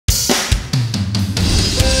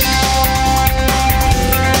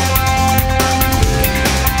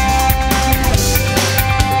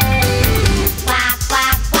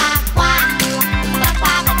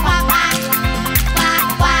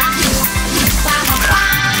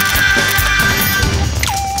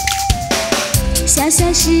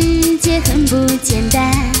小世界很不简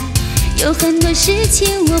单，有很多事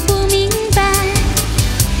情我不明白。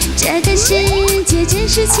这个世界真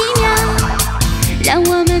是奇妙，让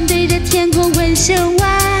我们对着天空问声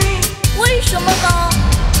why。为什么呢？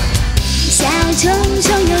小虫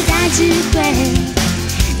虫有大智慧，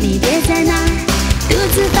你别在那独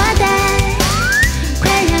自发呆，快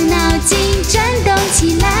让脑筋转动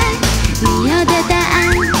起来，你要的答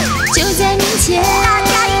案就在面前。大家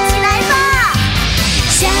一起来吧！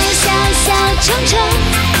小虫虫，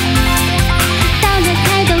到了开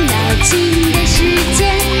动脑筋的时间。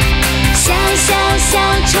小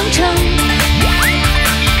虫虫，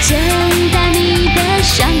睁大你的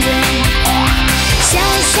双眼。小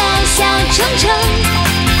虫虫，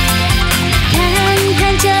看看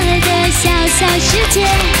这个小世界。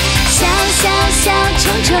小虫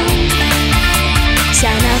虫，小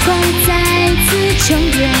脑瓜再次充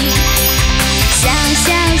电。小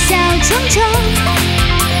虫虫，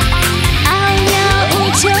奥妙无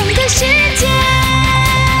穷的世界。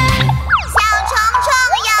小虫虫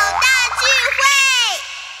有大智慧。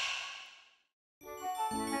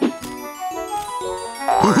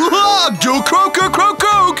Joe Croker,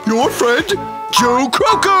 your friend, Joe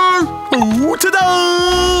Croker. Oh,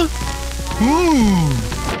 ta-da!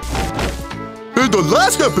 In the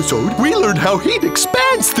last episode, we learned how heat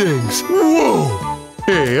expands things. Whoa!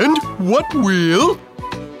 And what will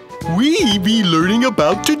we be learning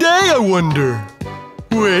about today, I wonder?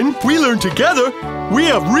 When we learn together, we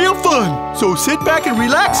have real fun. So sit back and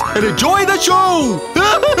relax and enjoy the show.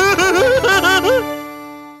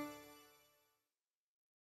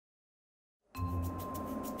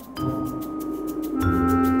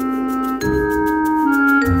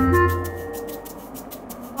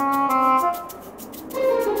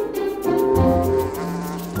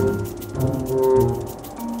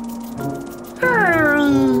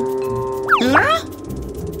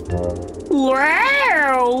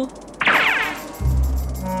 Wow!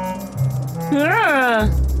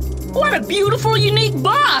 What a beautiful, unique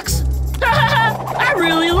box! I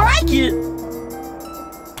really like it!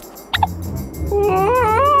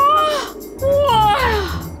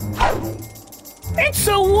 It's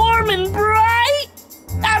so warm and bright!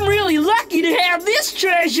 I'm really lucky to have this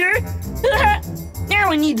treasure!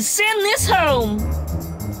 Now I need to send this home!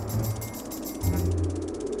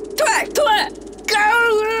 Twat, twat!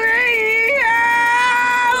 Go!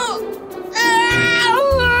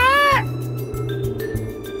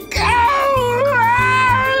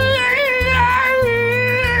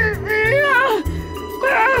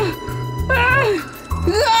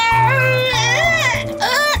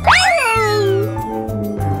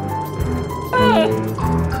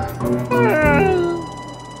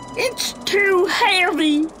 It's too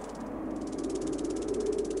heavy.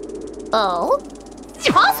 Oh?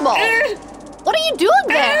 Impossible! What are you doing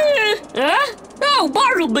there? Oh,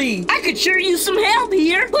 Bartleby! I could sure use some help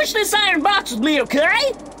here. Push this iron box with me,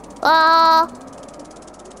 okay?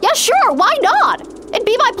 Yeah, sure, why not? It'd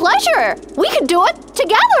be my pleasure. We can do it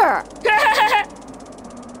together.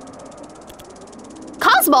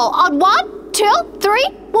 Cosmo, on 1, 2, 3,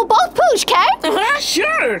 we'll both push, okay?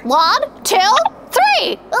 Sure. 1, 2,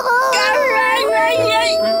 3.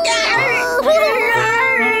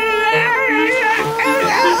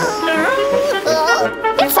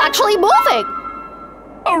 It's actually moving.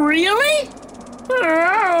 Oh, really?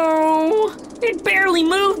 Oh, it barely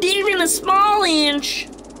moved even a small inch.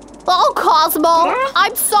 Oh, Cosmo,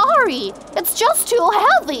 I'm sorry. It's just too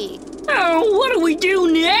heavy. Oh, what do we do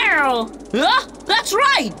now? That's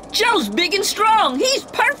right. Joe's big and strong. He's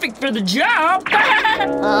perfect for the job.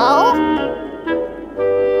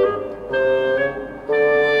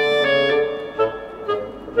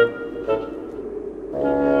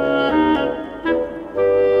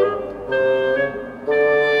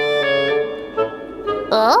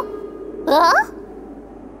 Oh?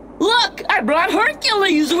 Look, I brought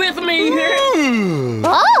Hercules with me.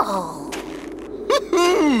 Oh!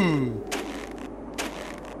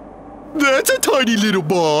 That's a tiny little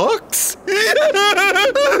box.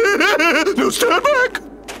 Now stand back.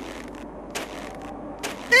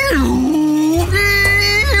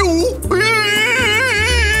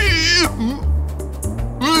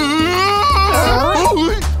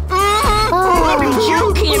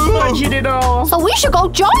 Joe can't budge it at all. So we should go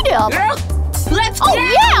join him. Let's go. Oh,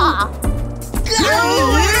 yeah!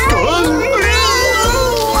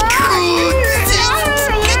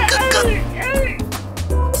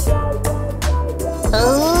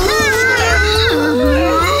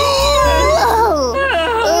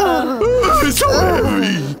 It's so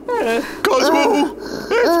heavy. Cosmo,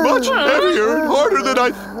 it's much heavier and harder than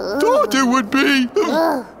I thought it would be.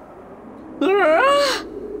 Hey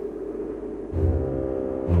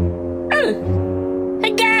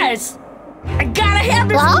guys, I gotta have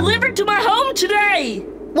this delivered to my home today.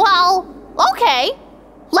 Well, okay.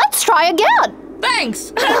 Let's try again. Thanks.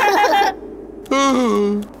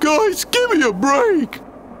 Guys, give me a break.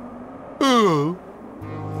 1,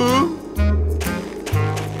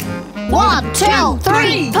 2,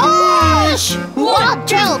 3, push! 1,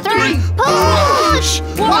 2, 3, push!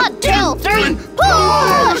 1, 2, 3,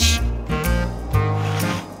 push!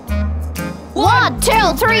 1,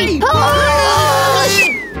 2, 3, push!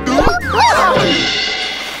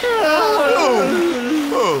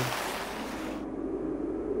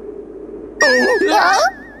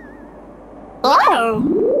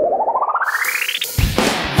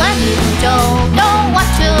 When you don't know what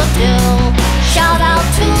to do, shout out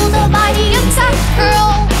to the mighty insect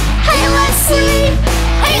girl. Hey, let's see!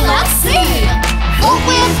 Hey, let's see! Float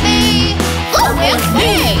with me! Float with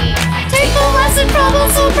me! Take a lesson from a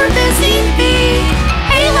super busy bee.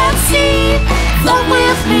 Hey, let's see! Float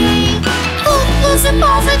with me! Float, listen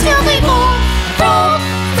positively more from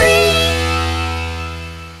free!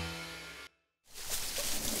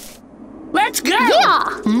 Let's go!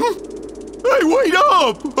 Yeah! Hey, wait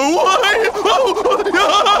up!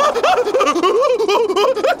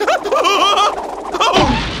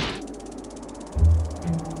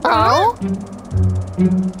 Oh?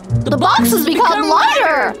 The box has become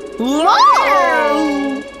lighter!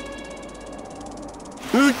 Whoa!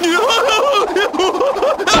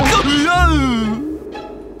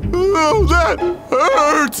 Oh, that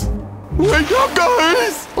hurts! Wake up,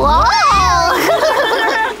 guys! Wow!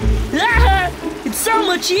 It's so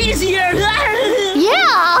much easier.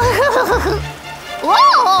 Yeah!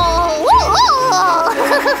 Whoa! Whoa!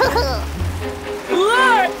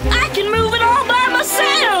 Look, I can move it all by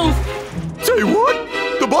myself. Say what?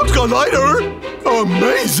 The box got lighter?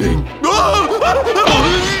 Amazing! Whoa!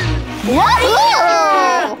 Whoa! Whoa!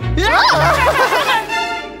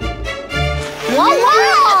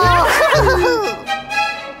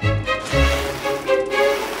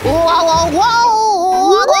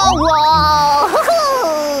 Whoa! Whoa!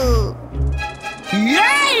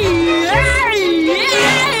 Yeah!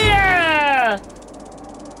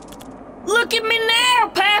 Look at me now,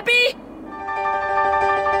 Pappy.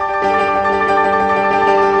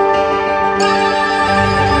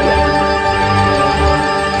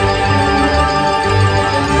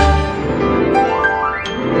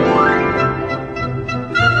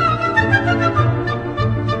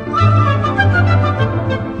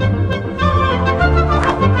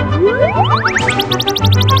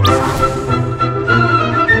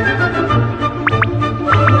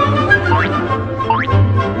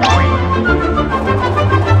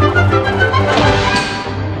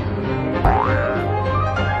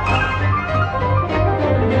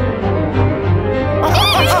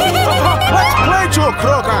 Let's play to a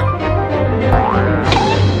croaker!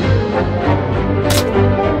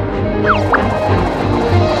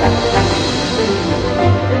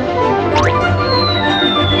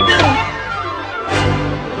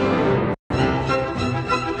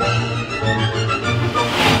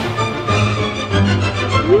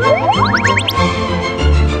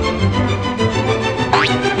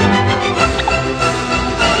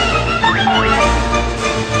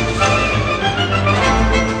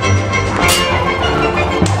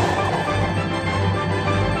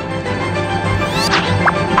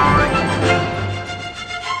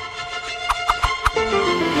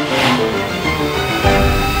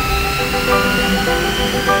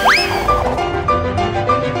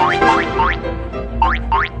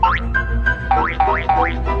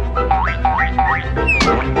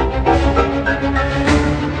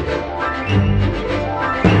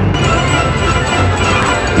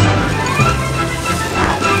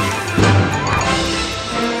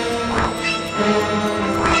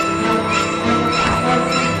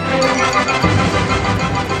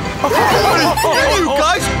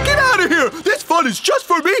 Is just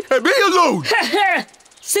for me and me alone.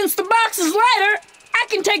 Since the box is lighter, I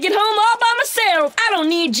can take it home all by myself. I don't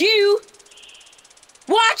need you.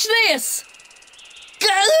 Watch this.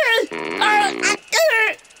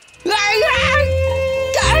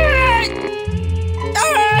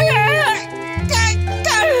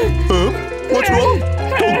 What's wrong?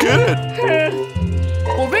 Don't get it.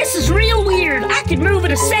 Well, this is real weird. I could move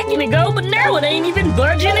it a second ago, but now it ain't even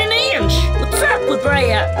budging an inch. What's up with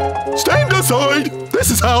that? Stand aside. This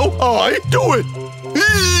is how I do it.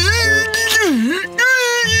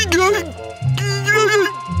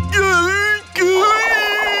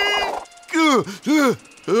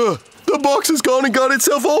 The box has gone and got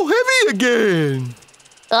itself all heavy again.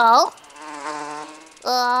 Oh?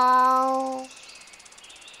 Oh.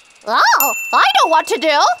 Oh, I know what to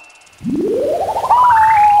do.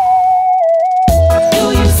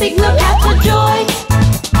 Do you seek the path to joy?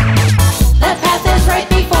 The path is right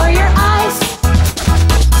before your eyes.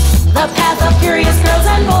 The path of curious girls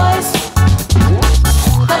and boys.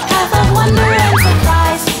 The path of wonder and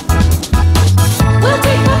surprise. We'll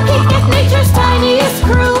take a peek at nature's tiniest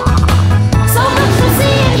crew. So much to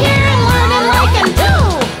see and hear and learn and like and do.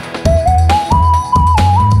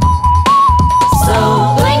 So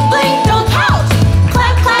blink, blink, don't pout.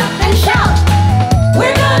 Clap, clap, and shout.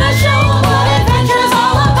 We're gonna show 'em what adventure's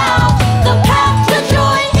all about. The path to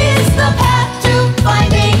joy is the path to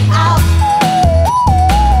finding out.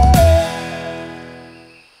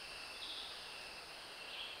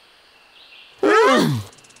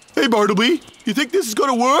 Hey, Bartleby, you think this is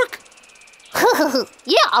gonna work?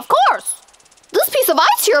 Yeah, of course. This piece of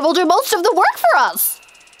ice here will do most of the work for us.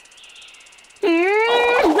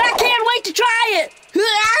 I can't wait to try it.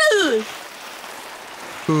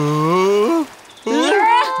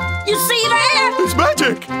 You see that? It's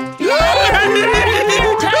magic!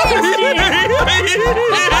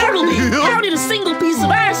 Bartleby, how did a single piece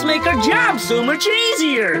of ice make our job so much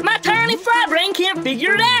easier? My tiny fly brain can't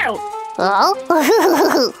figure it out.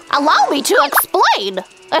 Allow me to explain.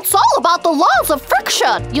 It's all about the laws of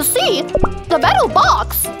friction. You see, the metal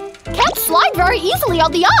box can't slide very easily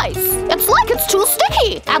on the ice. It's like it's too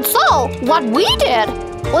sticky. And so, what we did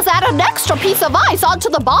was add an extra piece of ice onto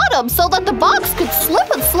the bottom so that the box could slip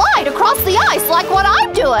and slide across the ice like what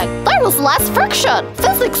I'm doing. There was less friction.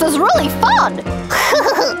 Physics is really fun.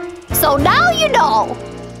 So now you know.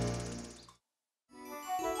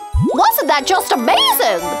 Wasn't that just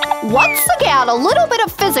amazing? Once again, a little bit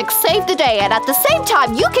of physics saved the day, and at the same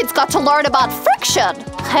time, you kids got to learn about friction.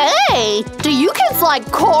 Hey, do you kids like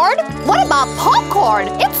corn? What about popcorn?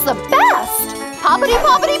 It's the best. Poppity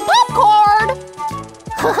poppity popcorn.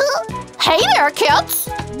 Hey there, kids.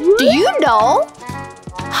 Do you know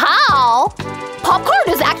how popcorn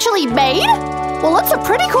is actually made? Well, it's a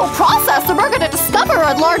pretty cool process that we're going to discover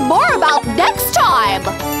and learn more about next time.